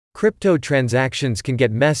Crypto transactions can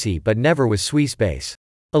get messy, but never with Swispace.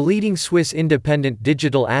 A leading Swiss independent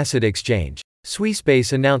digital asset exchange,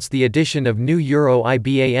 Swispace announced the addition of new Euro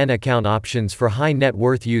IBAN account options for high net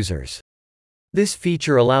worth users. This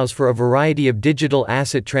feature allows for a variety of digital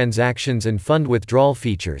asset transactions and fund withdrawal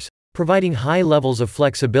features, providing high levels of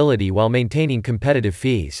flexibility while maintaining competitive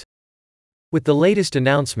fees. With the latest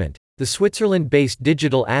announcement, the Switzerland-based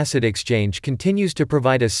digital asset exchange continues to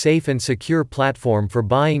provide a safe and secure platform for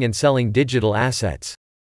buying and selling digital assets.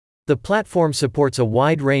 The platform supports a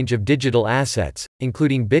wide range of digital assets,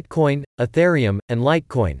 including Bitcoin, Ethereum, and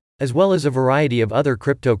Litecoin, as well as a variety of other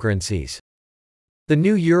cryptocurrencies. The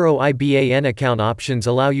new Euro IBAN account options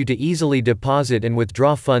allow you to easily deposit and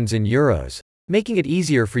withdraw funds in euros, making it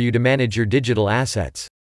easier for you to manage your digital assets.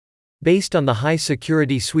 Based on the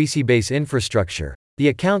high-security Swispace infrastructure, the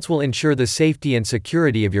accounts will ensure the safety and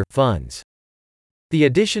security of your funds. The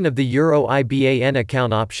addition of the Euro IBAN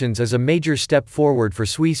account options is a major step forward for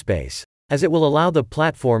Swispace, as it will allow the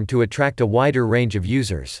platform to attract a wider range of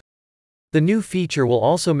users. The new feature will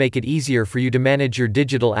also make it easier for you to manage your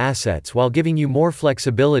digital assets while giving you more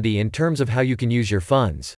flexibility in terms of how you can use your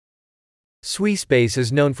funds. Swispace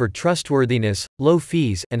is known for trustworthiness, low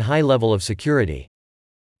fees, and high level of security.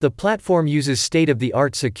 The platform uses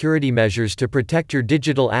state-of-the-art security measures to protect your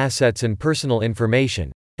digital assets and personal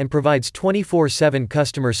information, and provides 24/7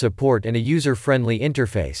 customer support and a user-friendly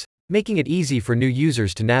interface, making it easy for new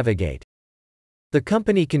users to navigate. The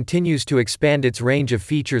company continues to expand its range of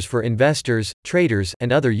features for investors, traders,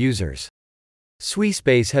 and other users.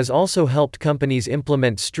 Swispace has also helped companies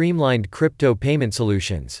implement streamlined crypto payment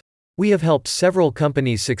solutions. We have helped several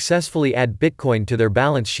companies successfully add Bitcoin to their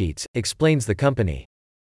balance sheets, explains the company.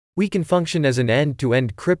 We can function as an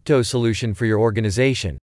end-to-end crypto solution for your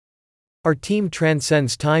organization. Our team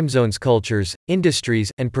transcends time zones, cultures,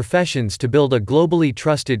 industries, and professions to build a globally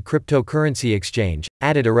trusted cryptocurrency exchange,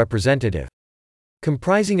 added a representative.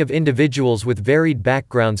 Comprising of individuals with varied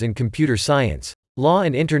backgrounds in computer science, law,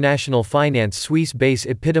 and international finance, Swispace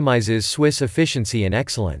epitomizes Swiss efficiency and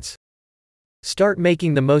excellence. Start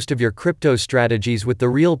making the most of your crypto strategies with the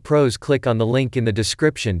real pros. Click on the link in the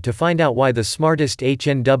description to find out why the smartest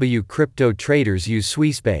HNW crypto traders use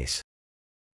Swispace.